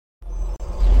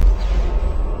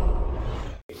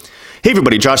Hey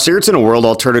everybody, Josh Sigurdsson of World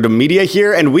Alternative Media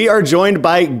here, and we are joined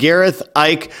by Gareth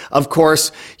Icke. Of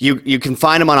course, you can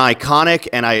find him on Iconic,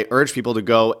 and I urge people to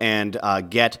go and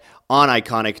get on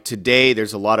Iconic today.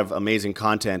 There's a lot of amazing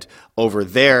content over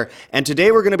there. And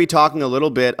today we're going to be talking a little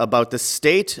bit about the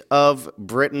state of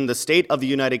Britain, the state of the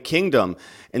United Kingdom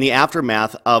in the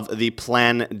aftermath of the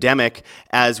pandemic,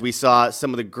 as we saw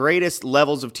some of the greatest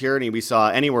levels of tyranny we saw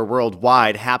anywhere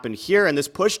worldwide happen here, and this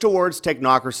push towards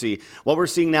technocracy, what we're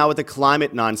seeing now with the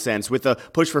climate nonsense, with the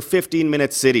push for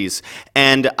 15-minute cities.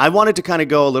 And I wanted to kind of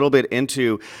go a little bit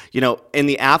into, in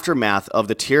the aftermath of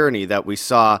the tyranny that we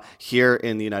saw here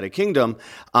in the United Kingdom,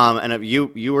 and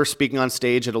you were speaking on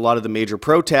stage at a lot of the major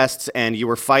protests, and you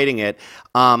were fighting it.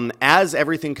 As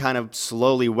everything kind of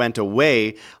slowly went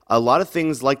away, a lot of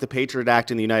things like the Patriot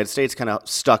Act in the United States kind of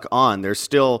stuck on. There's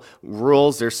still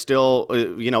rules, there's still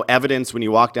evidence when you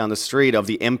walk down the street of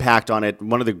the impact on it.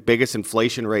 One of the biggest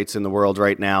inflation rates in the world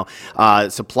right now,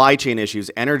 supply chain issues,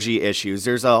 energy issues.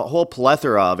 There's a whole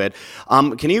plethora of it.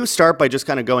 Can you start by just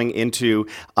kind of going into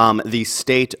the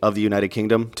state of the United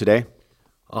Kingdom today?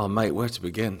 Oh, mate, where to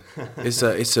begin? It's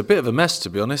a bit of a mess, to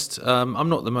be honest. I'm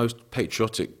not the most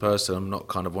patriotic person. I'm not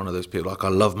kind of one of those people like I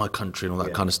love my country and all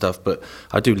that kind of stuff. But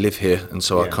I do live here, and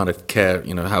so I kind of care,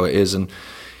 how it is. And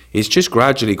it's just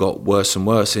gradually got worse and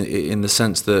worse in the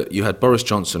sense that you had Boris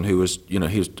Johnson, who was, he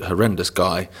was a horrendous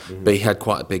guy, but he had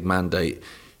quite a big mandate.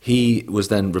 He was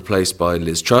then replaced by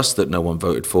Liz Truss, that no one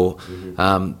voted for.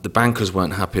 The bankers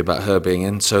weren't happy about her being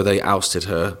in, so they ousted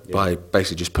her by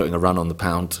basically just putting a run on the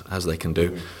pound, as they can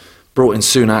do. Brought in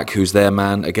Sunak, who's their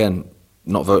man, again,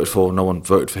 not voted for, no one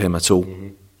voted for him at all.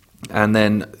 And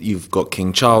then you've got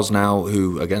King Charles now,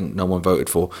 who, again, no one voted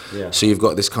for. So you've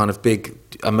got this kind of big,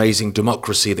 amazing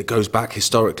democracy that goes back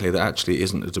historically that actually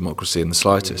isn't a democracy in the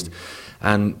slightest.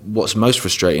 And what's most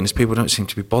frustrating is people don't seem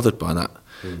to be bothered by that.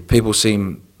 People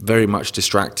seem very much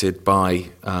distracted by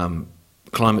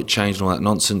climate change and all that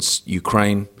nonsense.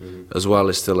 Ukraine as well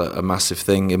is still a massive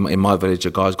thing. In my village, a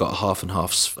guy's got a half and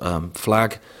half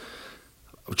flag,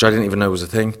 which I didn't even know was a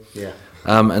thing.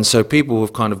 And so people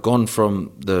have kind of gone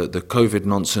from the COVID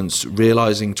nonsense,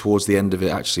 realising towards the end of it,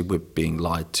 actually, we're being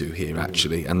lied to here,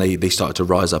 actually. And they started to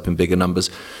rise up in bigger numbers.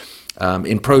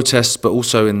 In protests, but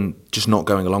also in just not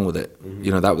going along with it.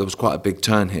 That was quite a big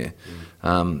turn here.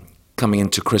 Coming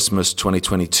into Christmas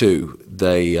 2022,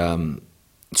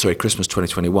 Christmas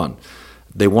 2021,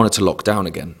 they wanted to lock down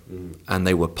again, and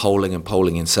they were polling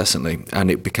incessantly, and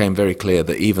it became very clear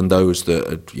that even those that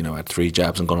had 3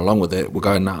 jabs and gone along with it were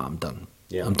going, nah, I'm done.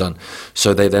 I'm done.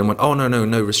 So they then went, oh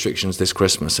no restrictions this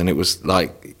Christmas, and it was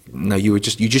like, no, you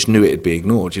just knew it'd be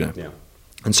ignored,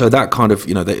 And so that kind of,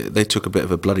 they took a bit of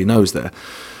a bloody nose there.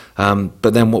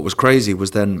 But then what was crazy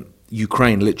was then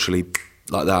Ukraine literally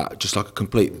like that, just like a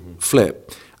complete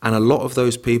flip. And a lot of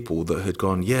those people that had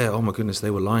gone, oh my goodness,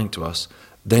 they were lying to us,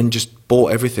 then just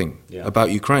bought everything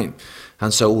about Ukraine.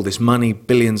 And so all this money,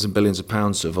 billions and billions of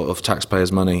pounds of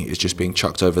taxpayers' money is just being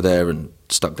chucked over there and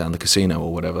stuck down the casino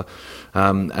or whatever.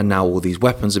 And now all these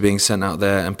weapons are being sent out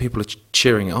there and people are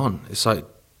cheering it on. It's like,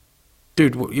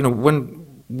 dude,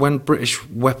 when British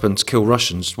weapons kill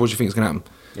Russians, what do you think is going to happen?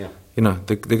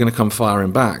 They're going to come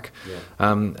firing back.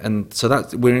 And so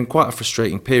we're in quite a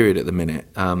frustrating period at the minute.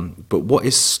 But what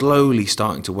is slowly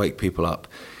starting to wake people up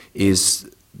is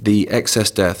the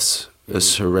excess deaths,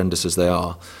 as horrendous as they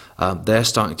are, they're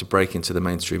starting to break into the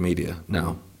mainstream media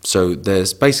now. So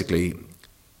there's basically,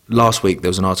 last week there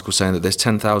was an article saying that there's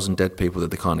 10,000 dead people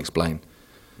that they can't explain.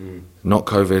 Not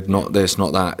COVID, not this,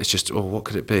 not that. It's just, what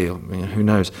could it be? I mean, who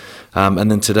knows?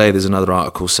 And then today there's another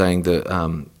article saying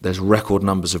that there's record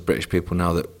numbers of British people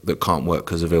now that can't work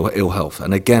because of ill health.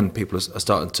 And again, people are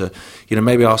starting to,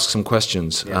 maybe ask some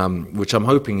questions, which I'm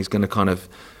hoping is going to kind of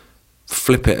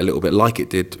flip it a little bit like it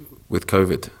did with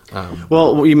COVID.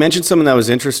 Well, you mentioned something that was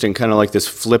interesting, kind of like this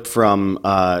flip from,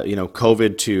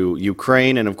 COVID to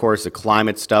Ukraine, and of course the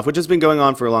climate stuff, which has been going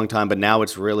on for a long time, but now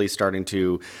it's really starting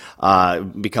to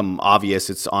become obvious.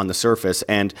 It's on the surface.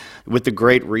 And with the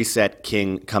Great Reset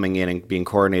King coming in and being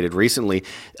coronated recently,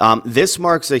 this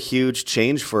marks a huge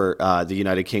change for the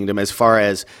United Kingdom, as far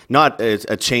as not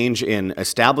a change in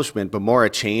establishment, but more a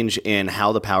change in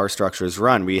how the power structure is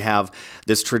run. We have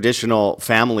this traditional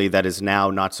family that is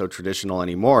now not so traditional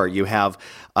anymore. You have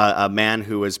a man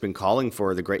who has been calling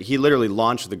for he literally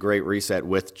launched the Great Reset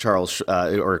with Klaus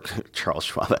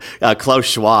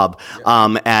Schwab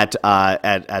at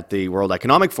the World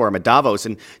Economic Forum at Davos.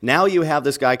 And now you have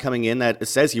this guy coming in that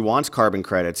says he wants carbon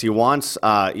credits. He wants,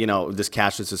 this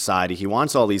cashless society. He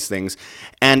wants all these things.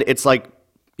 And it's like,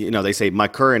 they say my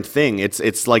current thing.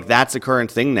 It's like that's a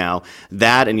current thing now.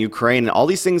 That and Ukraine, and all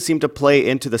these things seem to play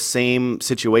into the same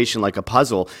situation like a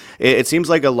puzzle. It seems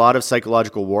like a lot of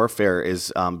psychological warfare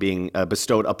is being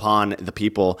bestowed upon the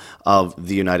people of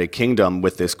the United Kingdom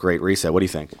with this Great Reset. What do you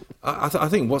think? I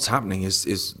think what's happening is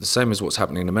the same as what's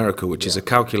happening in America, which is a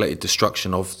calculated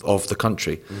destruction of the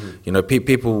country.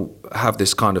 People have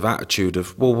this kind of attitude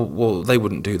of, well, they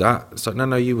wouldn't do that. It's like,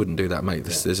 no, you wouldn't do that, mate.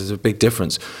 This is a big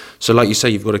difference. So like you say,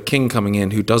 you've got a king coming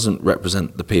in who doesn't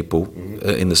represent the people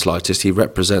in the slightest. He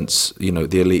represents,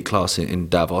 the elite class in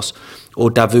Davos, or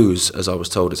Davos, as I was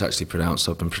told it's actually pronounced.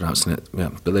 I've been pronouncing it,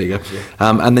 but there you go.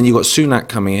 And then you've got Sunak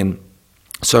coming in.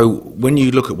 So when you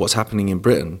look at what's happening in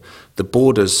Britain, the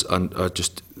borders are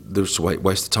just a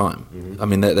waste of time. I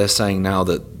mean, they're saying now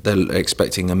that they're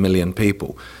expecting 1 million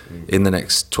people in the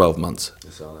next 12 months.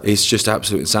 It's just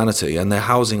absolute insanity. And they're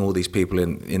housing all these people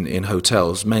in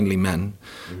hotels, mainly men,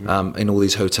 in all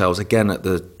these hotels, again at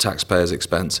the taxpayers'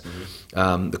 expense.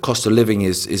 The cost of living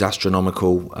is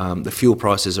astronomical. The fuel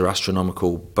prices are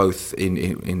astronomical, both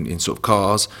in sort of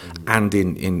cars and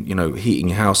in heating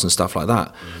your house and stuff like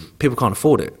that. People can't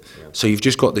afford it. So you've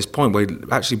just got this point where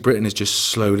actually Britain is just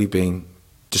slowly being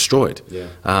destroyed,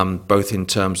 both in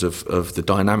terms of the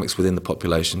dynamics within the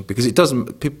population, because it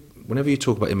doesn't. Whenever you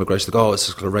talk about immigration, like, it's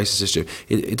a racist issue.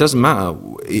 It doesn't matter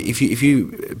if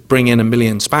you bring in 1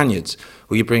 million Spaniards,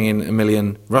 or you bring in 1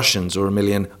 million Russians or 1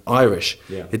 million Irish.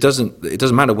 It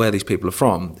doesn't matter where these people are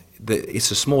from. It's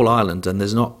a small island, and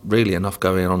there's not really enough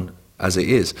going on as it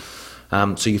is.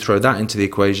 So you throw that into the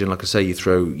equation. Like I say, you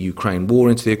throw Ukraine war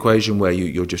into the equation, where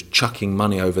you're just chucking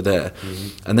money over there,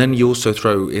 and then you also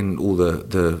throw in all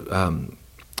the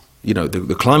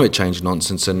climate change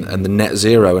nonsense and the net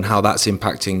zero and how that's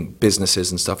impacting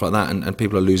businesses and stuff like that, and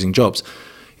people are losing jobs.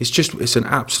 It's an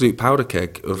absolute powder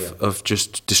keg of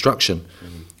just destruction.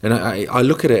 And I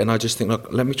look at it and I just think, look,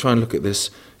 let me try and look at this,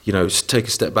 take a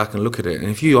step back and look at it.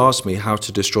 And if you ask me how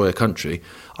to destroy a country,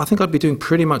 I think I'd be doing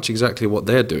pretty much exactly what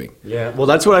they're doing. Yeah, well,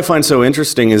 that's what I find so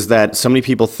interesting, is that so many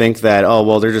people think that, oh,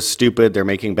 well, they're just stupid, they're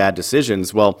making bad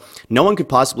decisions. Well, no one could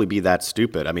possibly be that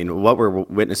stupid. I mean, what we're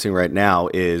witnessing right now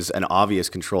is an obvious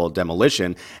controlled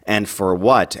demolition, and for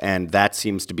what? And that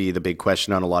seems to be the big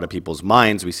question on a lot of people's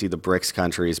minds. We see the BRICS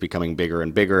countries becoming bigger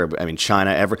and bigger. I mean,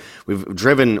 China, we've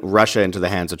driven Russia into the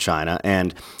hands of China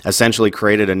and essentially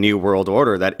created a new world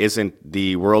order that isn't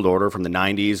the world order from the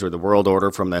 90s or the world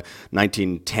order from the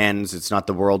 1910s. It's not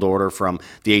the world order from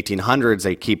the 1800s.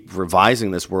 They keep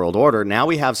revising this world order. Now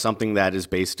we have something that is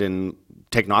based in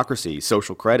technocracy,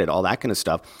 social credit, all that kind of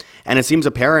stuff. And it seems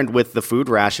apparent with the food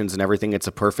rations and everything, it's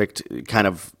a perfect kind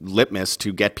of litmus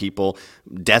to get people,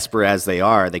 desperate as they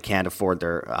are. They can't afford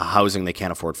their housing, they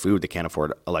can't afford food, they can't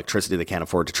afford electricity, they can't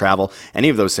afford to travel, any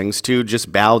of those things, to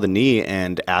just bow the knee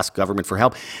and ask government for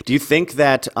help. Do you think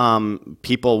that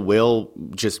people will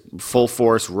just full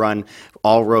force run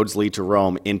all roads lead to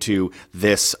Rome into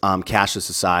this cashless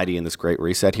society and this Great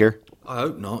Reset here? I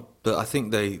hope not, but I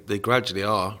think they gradually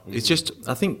are. It's just,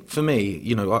 I think for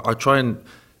me, I try and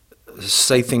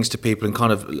say things to people in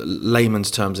kind of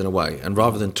layman's terms in a way, and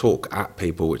rather than talk at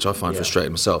people, which I find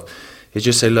frustrating myself, is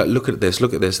just say, look at this.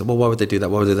 Well, why would they do that?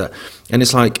 Why would they do that? And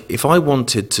it's like, if I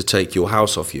wanted to take your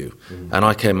house off you, and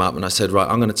I came up and I said, right,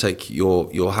 I'm going to take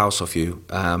your house off you,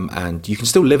 and you can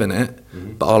still live in it,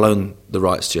 but I'll own the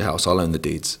rights to your house. I'll own the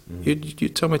deeds. You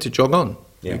tell me to jog on.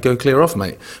 You go clear off,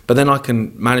 mate. But then I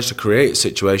can manage to create a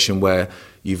situation where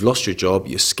you've lost your job,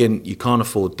 you're skint, you can't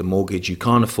afford the mortgage, you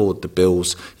can't afford the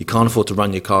bills, you can't afford to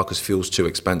run your car because fuel's too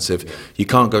expensive, you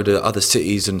can't go to other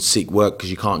cities and seek work because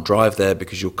you can't drive there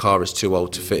because your car is too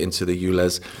old to fit into the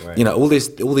ULEZ. Right.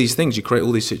 All these things, you create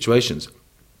all these situations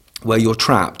where you're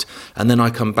trapped, and then I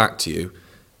come back to you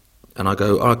and I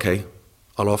go, okay,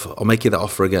 I'll make you that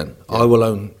offer again. I will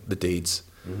own the deeds.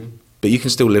 But you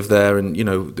can still live there, and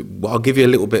I'll give you a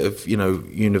little bit of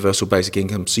universal basic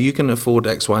income, so you can afford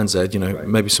X, Y, and Z.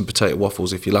 Maybe some potato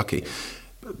waffles if you're lucky.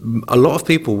 A lot of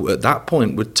people at that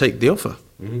point would take the offer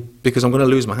because I'm going to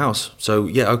lose my house. So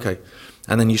yeah, okay.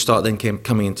 And then you start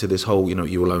coming into this whole,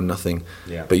 you will own nothing,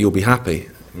 but you'll be happy.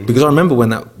 Because I remember when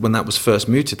that was first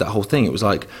mooted, that whole thing, it was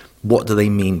like, what do they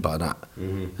mean by that?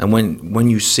 And when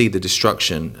you see the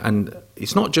destruction, and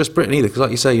it's not just Britain either, because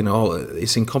like you say,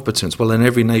 it's incompetence. Well, then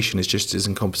every nation is just as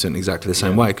incompetent exactly the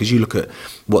same way, because you look at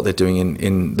what they're doing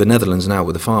in the Netherlands now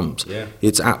with the farms.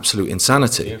 It's absolute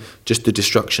insanity, just the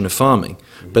destruction of farming.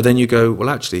 But then you go, well,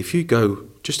 actually, if you go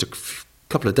just a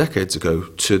couple of decades ago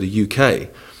to the UK,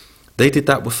 they did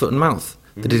that with foot and mouth.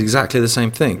 They did exactly the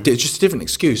same thing. It's just a different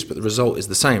excuse, but the result is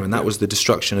the same, and that was the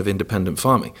destruction of independent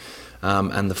farming.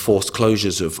 And the forced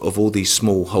closures of all these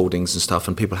small holdings and stuff,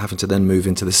 and people having to then move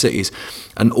into the cities.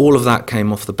 And all of that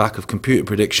came off the back of computer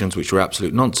predictions, which were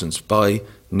absolute nonsense, by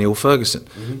Neil Ferguson,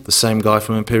 the same guy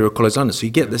from Imperial College London. So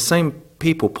you get the same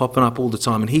people popping up all the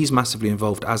time, and he's massively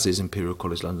involved, as is Imperial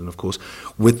College London, of course,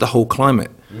 with the whole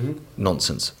climate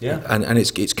nonsense. Yeah. And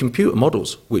it's computer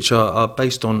models, which are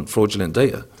based on fraudulent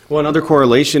data. Well, another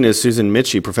correlation is Susan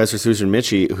Michie, Professor Susan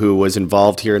Michie, who was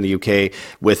involved here in the UK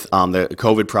with the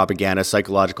COVID propaganda,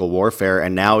 psychological warfare,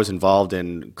 and now is involved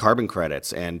in carbon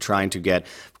credits and trying to get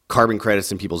carbon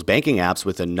credits in people's banking apps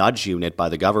with a nudge unit by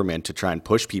the government to try and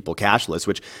push people cashless,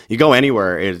 which you go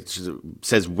anywhere, it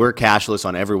says we're cashless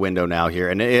on every window now here.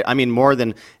 And I mean, more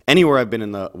than anywhere I've been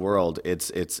in the world, it's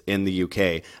in the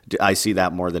UK. I see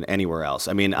that more than anywhere else.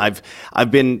 I mean, I've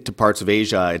been to parts of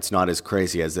Asia. It's not as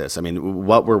crazy as this. I mean,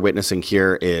 what we're witnessing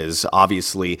here is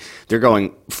obviously they're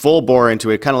going full bore into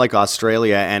it, kind of like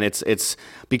Australia, and it's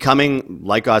becoming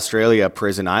like Australia, a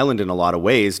prison island in a lot of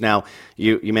ways. Now,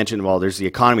 you mentioned, well, there's the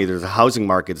economy, there's the housing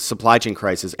market, the supply chain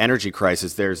crisis, energy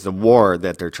crisis, there's the war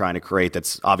that they're trying to create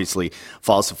that's obviously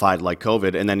falsified like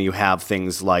COVID, and then you have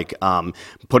things like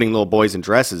putting little boys in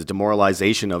dresses,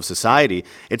 demoralization of society.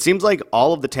 It seems like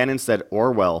all of the tenets that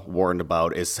Orwell warned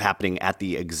about is happening at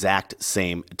the exact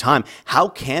same time. How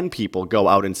can people go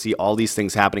out and see all these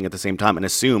things happening at the same time and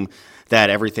assume that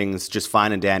everything's just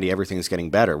fine and dandy, everything's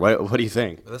getting better? What do you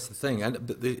think? That's the thing.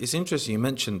 And it's interesting you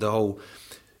mentioned the whole,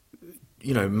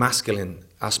 masculine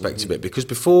aspect of it, because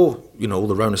before, all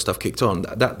the Rona stuff kicked on,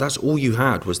 that's all you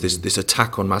had was this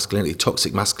attack on masculinity,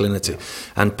 toxic masculinity,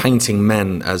 and painting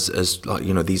men as like,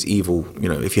 these evil,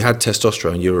 if you had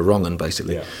testosterone, you were wrong, and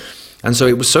basically. Yeah. And so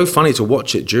it was so funny to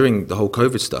watch it during the whole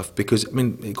COVID stuff, because,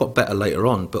 it got better later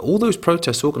on, but all those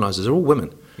protest organisers are all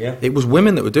women. Yeah. It was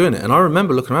women that were doing it. And I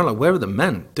remember looking around like, where are the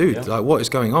men? Dude, Yeah. like, what is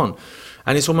going on?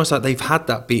 And it's almost like they've had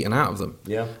that beaten out of them.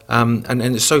 Yeah. And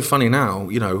it's so funny now,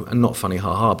 and not funny,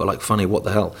 ha-ha, but like funny, what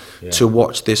the hell, to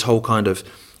watch this whole kind of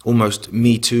almost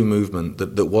Me Too movement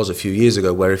that was a few years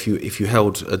ago, where if you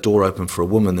held a door open for a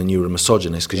woman, then you were a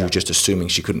misogynist because you were just assuming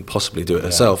she couldn't possibly do it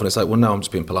herself. And it's like, well, no, I'm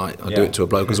just being polite. I'll do it to a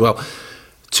bloke as well.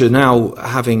 To now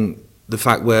having the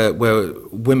fact where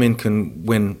women can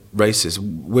win races,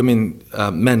 men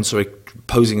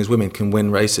posing as women can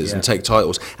win races and take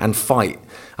titles and fight.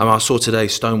 I saw today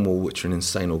Stonewall, which are an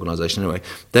insane organisation anyway,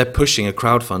 they're pushing a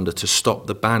crowdfunder to stop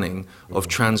the banning of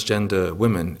transgender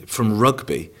women from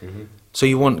rugby. So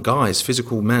you want guys,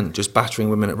 physical men, just battering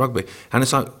women at rugby. And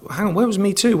it's like, hang on, where was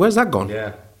Me Too? Where's that gone?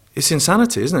 Yeah. It's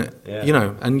insanity, isn't it?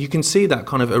 Yeah. And you can see that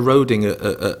kind of eroding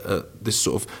this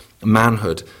sort of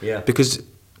manhood. Yeah. Because,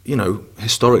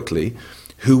 historically,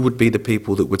 who would be the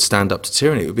people that would stand up to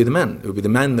tyranny? It would be the men. It would be the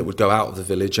men that would go out of the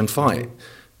village and fight.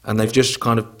 And they've just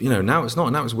kind of, now it's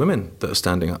not. Now it's women that are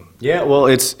standing up. Yeah, well,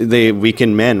 they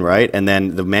weaken men, right? And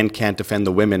then the men can't defend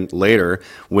the women later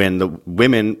when the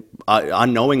women,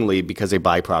 unknowingly, because they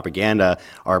buy propaganda,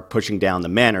 are pushing down the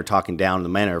men or talking down to the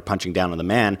men or punching down on the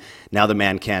man. Now the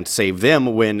man can't save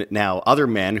them when now other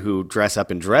men who dress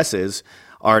up in dresses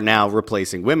are now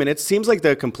replacing women. It seems like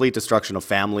the complete destruction of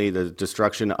family, the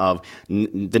destruction of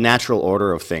the natural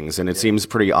order of things, and it seems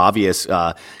pretty obvious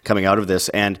coming out of this.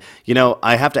 And,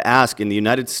 I have to ask, in the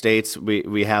United States,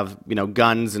 we have,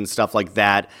 guns and stuff like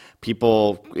that.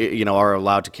 People, are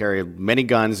allowed to carry many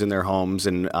guns in their homes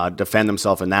and defend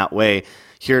themselves in that way.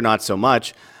 Here, not so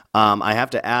much. I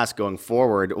have to ask, going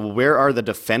forward, where are the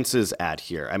defenses at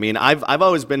here? I mean, I've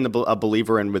always been a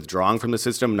believer in withdrawing from the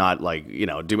system, not like,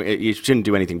 you shouldn't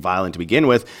do anything violent to begin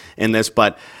with in this,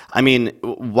 but I mean,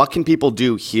 what can people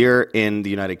do here in the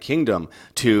United Kingdom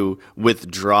to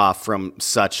withdraw from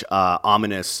such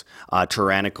ominous,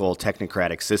 tyrannical,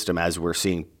 technocratic system as we're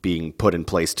seeing being put in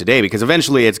place today? Because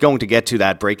eventually it's going to get to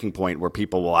that breaking point where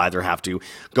people will either have to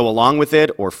go along with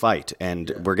it or fight,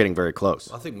 and we're getting very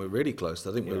close. I think we're really close.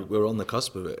 I think we're on the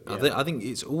cusp of it. I think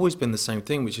it's always been the same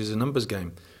thing, which is a numbers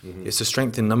game. It's a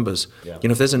strength in numbers.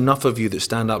 If there's enough of you that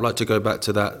stand up, like to go back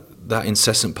to that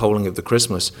incessant polling of the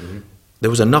Christmas, there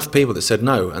was enough people that said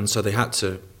no, and so they had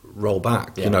to roll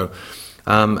back,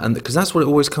 and because that's what it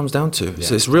always comes down to.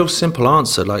 So it's a real simple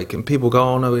answer, and people go,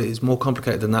 oh no, it's more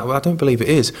complicated than that. Well, I don't believe it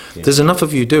is. There's enough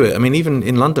of you do it. I mean, even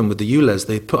in London with the ULEZ,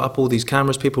 they put up all these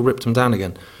cameras, people ripped them down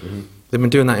again. They've been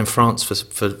doing that in France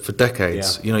for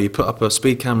decades. You put up a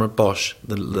speed camera, bosh,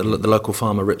 the local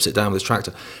farmer rips it down with his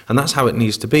tractor. And that's how it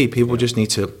needs to be. People just need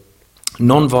to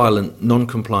non-violent,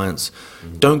 non-compliance,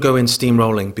 don't go in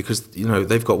steamrolling because, you know,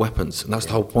 they've got weapons. And that's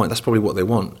the whole point. That's probably what they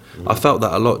want. I felt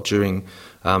that a lot during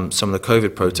some of the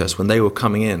COVID protests when they were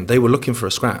coming in. They were looking for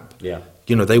a scrap. Yeah.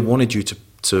 You know, they wanted you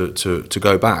to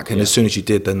go back. And as soon as you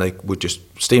did, then they would just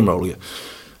steamroll you.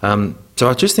 So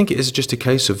I just think it is just a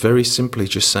case of very simply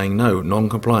just saying, no,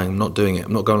 non-complying, I'm not doing it.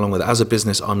 I'm not going along with it. As a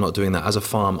business, I'm not doing that. As a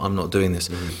farm, I'm not doing this.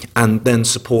 And then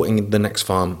supporting the next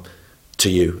farm to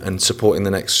you and supporting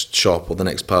the next shop or the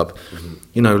next pub.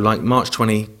 You know, like March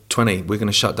 2020, we're going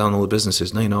to shut down all the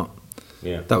businesses. No, you're not.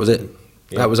 Yeah. That was it.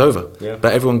 That was over. Yeah.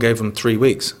 But everyone gave them 3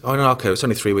 weeks. Oh, no, okay, it's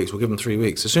only 3 weeks. We'll give them 3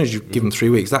 weeks. As soon as you give them 3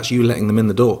 weeks, that's you letting them in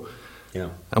the door. Yeah.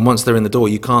 And once they're in the door,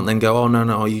 you can't then go, oh,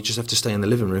 no, you just have to stay in the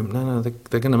living room. No,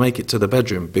 they're going to make it to the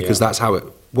bedroom because that's how it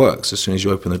works as soon as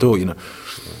you open the door, you know.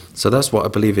 So that's what I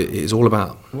believe it is all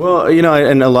about. Well, you know,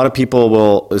 and a lot of people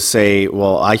will say,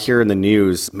 well, I hear in the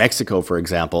news, Mexico, for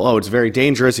example, oh, it's very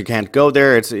dangerous. You can't go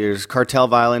there. There's cartel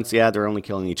violence. Yeah, they're only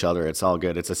killing each other. It's all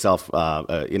good. It's a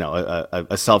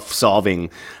self-solving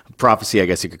prophecy, I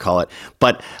guess you could call it.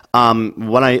 But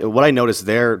what I noticed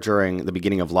there during the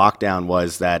beginning of lockdown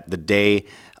was that the day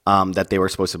that they were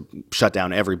supposed to shut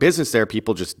down every business there,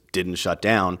 people just didn't shut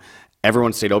down.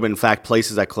 Everyone stayed open. In fact,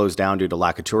 places that closed down due to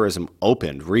lack of tourism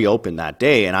reopened that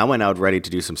day. And I went out ready to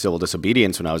do some civil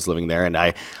disobedience when I was living there. And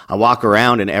I walk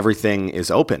around and everything is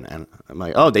open. And I'm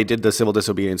like, oh, they did the civil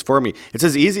disobedience for me. It's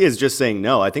as easy as just saying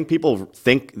no. I think people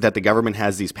think that the government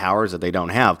has these powers that they don't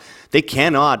have. They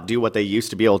cannot do what they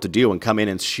used to be able to do and come in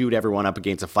and shoot everyone up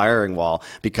against a firing wall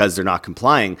because they're not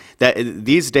complying. That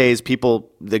these days,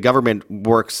 the government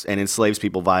works and enslaves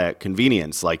people via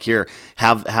convenience. Like, here,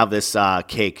 have this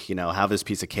cake, you know, have this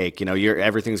piece of cake, you know,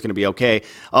 everything's going to be okay.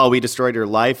 Oh, we destroyed your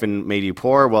life and made you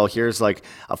poor. Well, here's like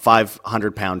a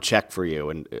 500-pound check for you.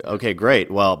 And okay,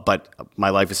 great. Well, but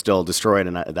my life is still destroyed,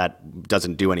 and that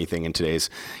doesn't do anything in today's,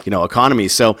 you know, economy.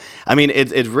 So, I mean,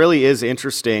 it really is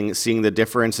interesting seeing the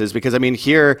differences because, I mean,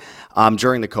 here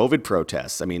during the COVID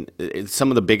protests, I mean,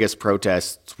 some of the biggest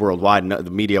protests worldwide,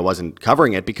 the media wasn't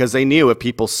covering it because they knew if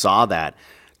people saw that,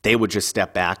 they would just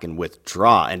step back and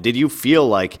withdraw. And did you feel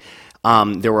like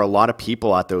there were a lot of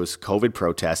people at those COVID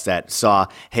protests that saw,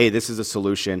 hey, this is a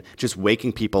solution, just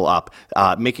waking people up,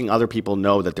 making other people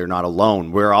know that they're not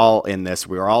alone. We're all in this.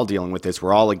 We're all dealing with this.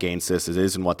 We're all against this. It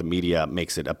isn't what the media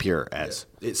makes it appear as.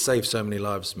 It saved so many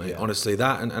lives, mate. Yeah. Honestly,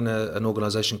 that and an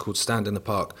organisation called Stand in the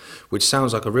Park, which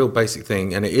sounds like a real basic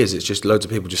thing, and it is. It's just loads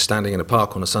of people just standing in a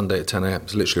park on a Sunday at 10 a.m.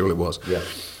 It's literally all it was. Yeah.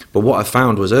 But what I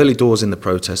found was early doors in the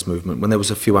protest movement, when there was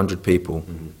a few hundred people,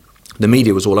 the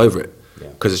media was all over it.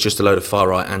 Because it's just a load of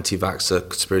far-right, anti-vaxxer,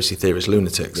 conspiracy theorist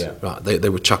lunatics. Yeah. Right? They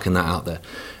were chucking that out there.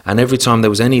 And every time there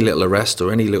was any little arrest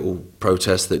or any little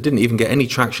protest that didn't even get any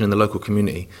traction in the local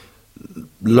community,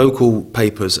 local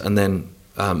papers and then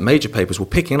major papers were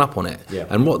picking up on it. Yeah.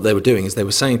 And what they were doing is they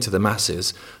were saying to the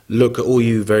masses, look at all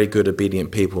you very good,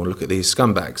 obedient people and look at these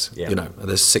scumbags. Yeah. You know,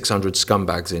 there's 600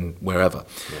 scumbags in wherever.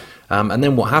 Yeah. And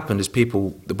then what happened is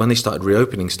people, when they started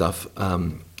reopening stuff,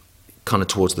 kind of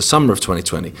towards the summer of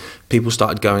 2020, people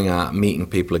started going out, meeting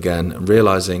people again, and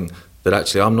realising that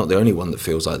actually I'm not the only one that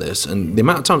feels like this. And the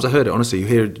amount of times I heard it, honestly, you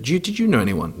hear, did you know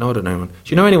anyone? No, I don't know anyone. Do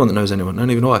you know anyone that knows anyone? I don't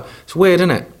even know why. It's weird,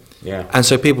 isn't it? Yeah. And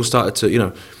so people started to, you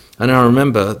know, and I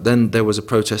remember then there was a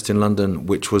protest in London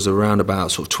which was around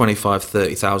about sort of 25,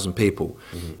 30,000 people.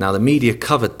 Now the media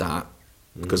covered that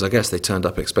because I guess they turned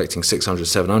up expecting 600,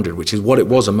 700, which is what it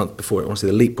was a month before.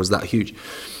 Honestly, the leap was that huge.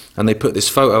 And they put this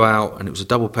photo out, and it was a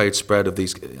double-page spread of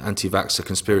these anti-vaxxer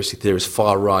conspiracy theorists,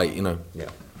 far right, you know. Yeah.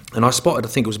 And I spotted, I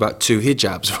think it was about 2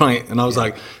 hijabs, right? And I was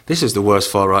like, this is the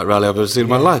worst far-right rally I've ever seen in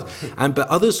my life. But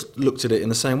others looked at it in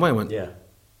the same way and went,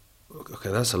 okay,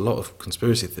 that's a lot of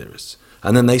conspiracy theorists.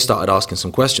 And then they started asking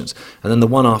some questions. And then the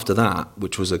one after that,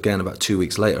 which was, again, about 2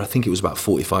 weeks later, I think it was about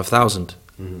 45,000.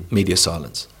 Media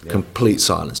silence, complete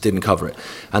silence, didn't cover it.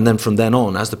 And then from then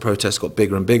on, as the protests got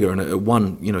bigger and bigger, and it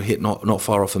one, you know, hit not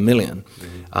far off 1 million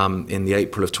in the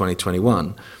April of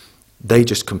 2021, they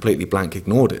just completely blank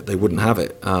ignored it. They wouldn't have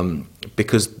it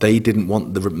because they didn't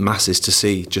want the masses to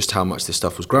see just how much this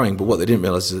stuff was growing. But what they didn't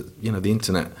realize is that, you know, the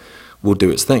internet will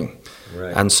do its thing.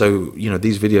 Right. And so, you know,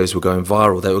 these videos were going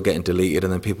viral, they were getting deleted,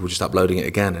 and then people were just uploading it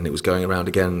again, and it was going around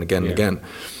again and again and again.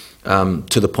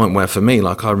 To the point where, for me,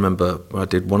 like I remember when I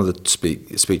did one of the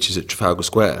speeches at Trafalgar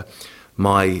Square,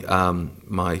 my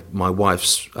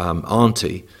wife's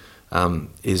auntie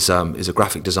is a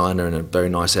graphic designer in a very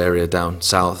nice area down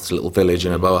south, it's a little village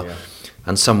in Aboa,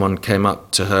 and someone came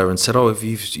up to her and said, "Oh, have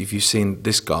you seen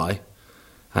this guy?"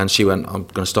 And she went, "I'm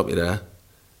going to stop you there.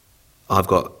 I've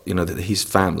got, his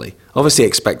family, obviously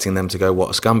expecting them to go, what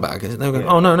a scumbag. And they're going,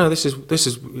 oh, no, this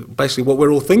is basically what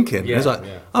we're all thinking. Yeah, it's like,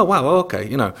 oh, wow, well,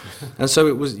 okay, And so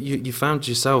it was, you found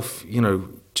yourself,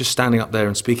 just standing up there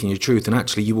and speaking your truth, and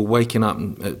actually you were waking up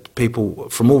people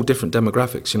from all different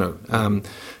demographics,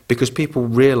 because people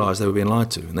realised they were being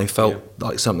lied to, and they felt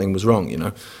like something was wrong,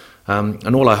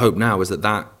 and all I hope now is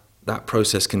that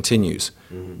process continues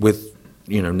with,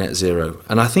 net zero.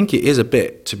 And I think it is a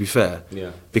bit, to be fair,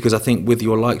 because I think with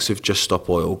your likes of Just Stop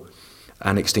Oil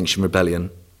and Extinction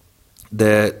Rebellion,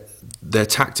 their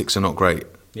tactics are not great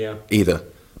either.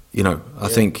 I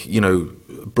think,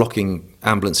 blocking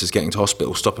ambulances getting to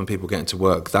hospital, stopping people getting to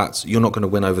work, you're not going to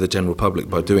win over the general public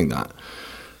by doing that.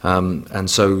 And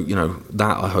so,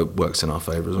 that I hope works in our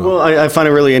favour as well. Well, I find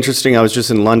it really interesting. I was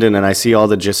just in London and I see all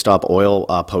the Just Stop Oil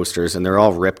posters, and they're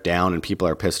all ripped down and people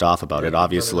are pissed off about it,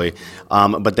 obviously.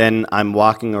 But then I'm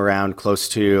walking around close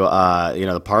to,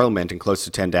 the Parliament and close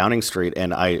to 10 Downing Street,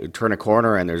 and I turn a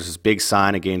corner and there's this big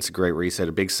sign against the Great Reset,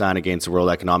 a big sign against the World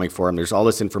Economic Forum. There's all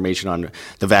this information on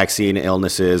the vaccine,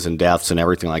 illnesses and deaths and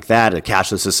everything like that, a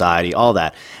cashless society, all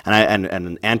that. And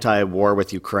an anti-war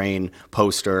with Ukraine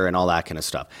poster and all that kind of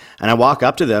stuff. And I walk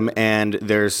up to them, and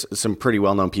there's some pretty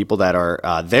well-known people that are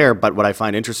there, but what I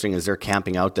find interesting is they're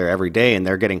camping out there every day, and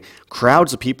they're getting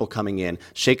crowds of people coming in,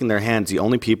 shaking their hands. The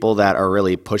only people that are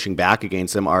really pushing back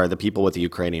against them are the people with the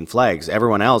Ukrainian flags.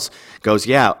 Everyone else goes,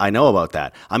 yeah, I know about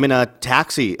that. I'm in a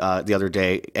taxi the other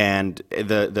day, and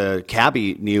the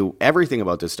cabbie knew everything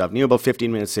about this stuff, knew about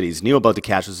 15-minute cities, knew about the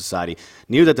cashless society,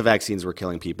 knew that the vaccines were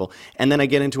killing people. And then I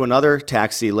get into another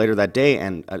taxi later that day,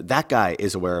 and that guy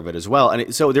is aware of it as well.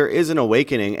 And so there is an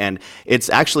awakening, and it's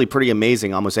actually pretty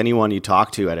amazing. Almost anyone you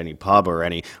talk to at any pub or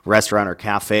any restaurant or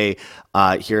cafe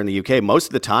here in the UK, most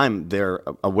of the time they're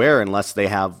aware, unless they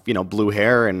have blue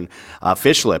hair and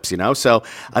fish lips. So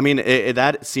I mean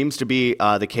that seems to be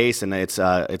the case, and it's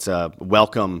a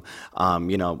welcome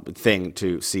thing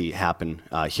to see happen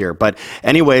here. But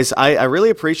anyways, I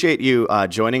really appreciate you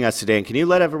joining us today. And can you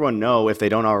let everyone know, if they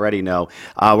don't already know,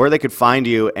 where they could find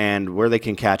you and where they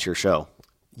can catch your show?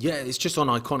 Yeah, it's just on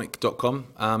iconic.com.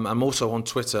 I'm also on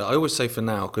Twitter. I always say for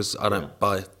now, because I don't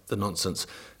buy the nonsense.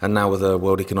 And now with the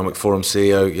World Economic Forum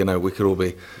CEO, we could all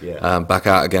be back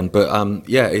out again. But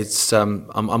it's I'm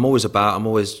always about. I'm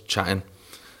always chatting.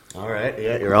 All right.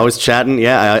 Yeah, you're always chatting.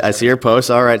 Yeah, I see your posts.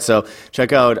 All right. So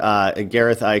check out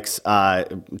Gareth Icke's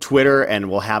Twitter, and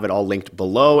we'll have it all linked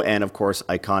below. And of course,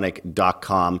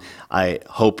 iconic.com. I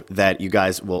hope that you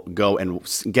guys will go and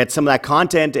get some of that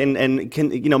content and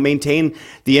can, maintain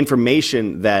the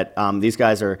information that these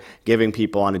guys are giving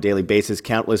people on a daily basis.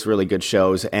 Countless really good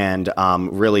shows, and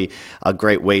really a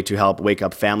great way to help wake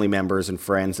up family members and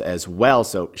friends as well.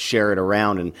 So share it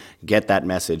around and get that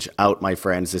message out, my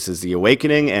friends. This is The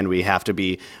Awakening, and we have to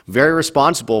be very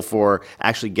responsible for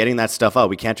actually getting that stuff out.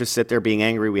 We can't just sit there being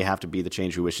angry. We have to be the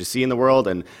change we wish to see in the world,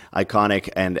 and Iconic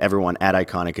and everyone at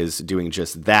Iconic is doing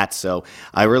just that. So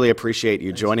I really appreciate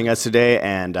you joining us today,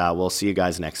 and we'll see you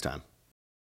guys next time.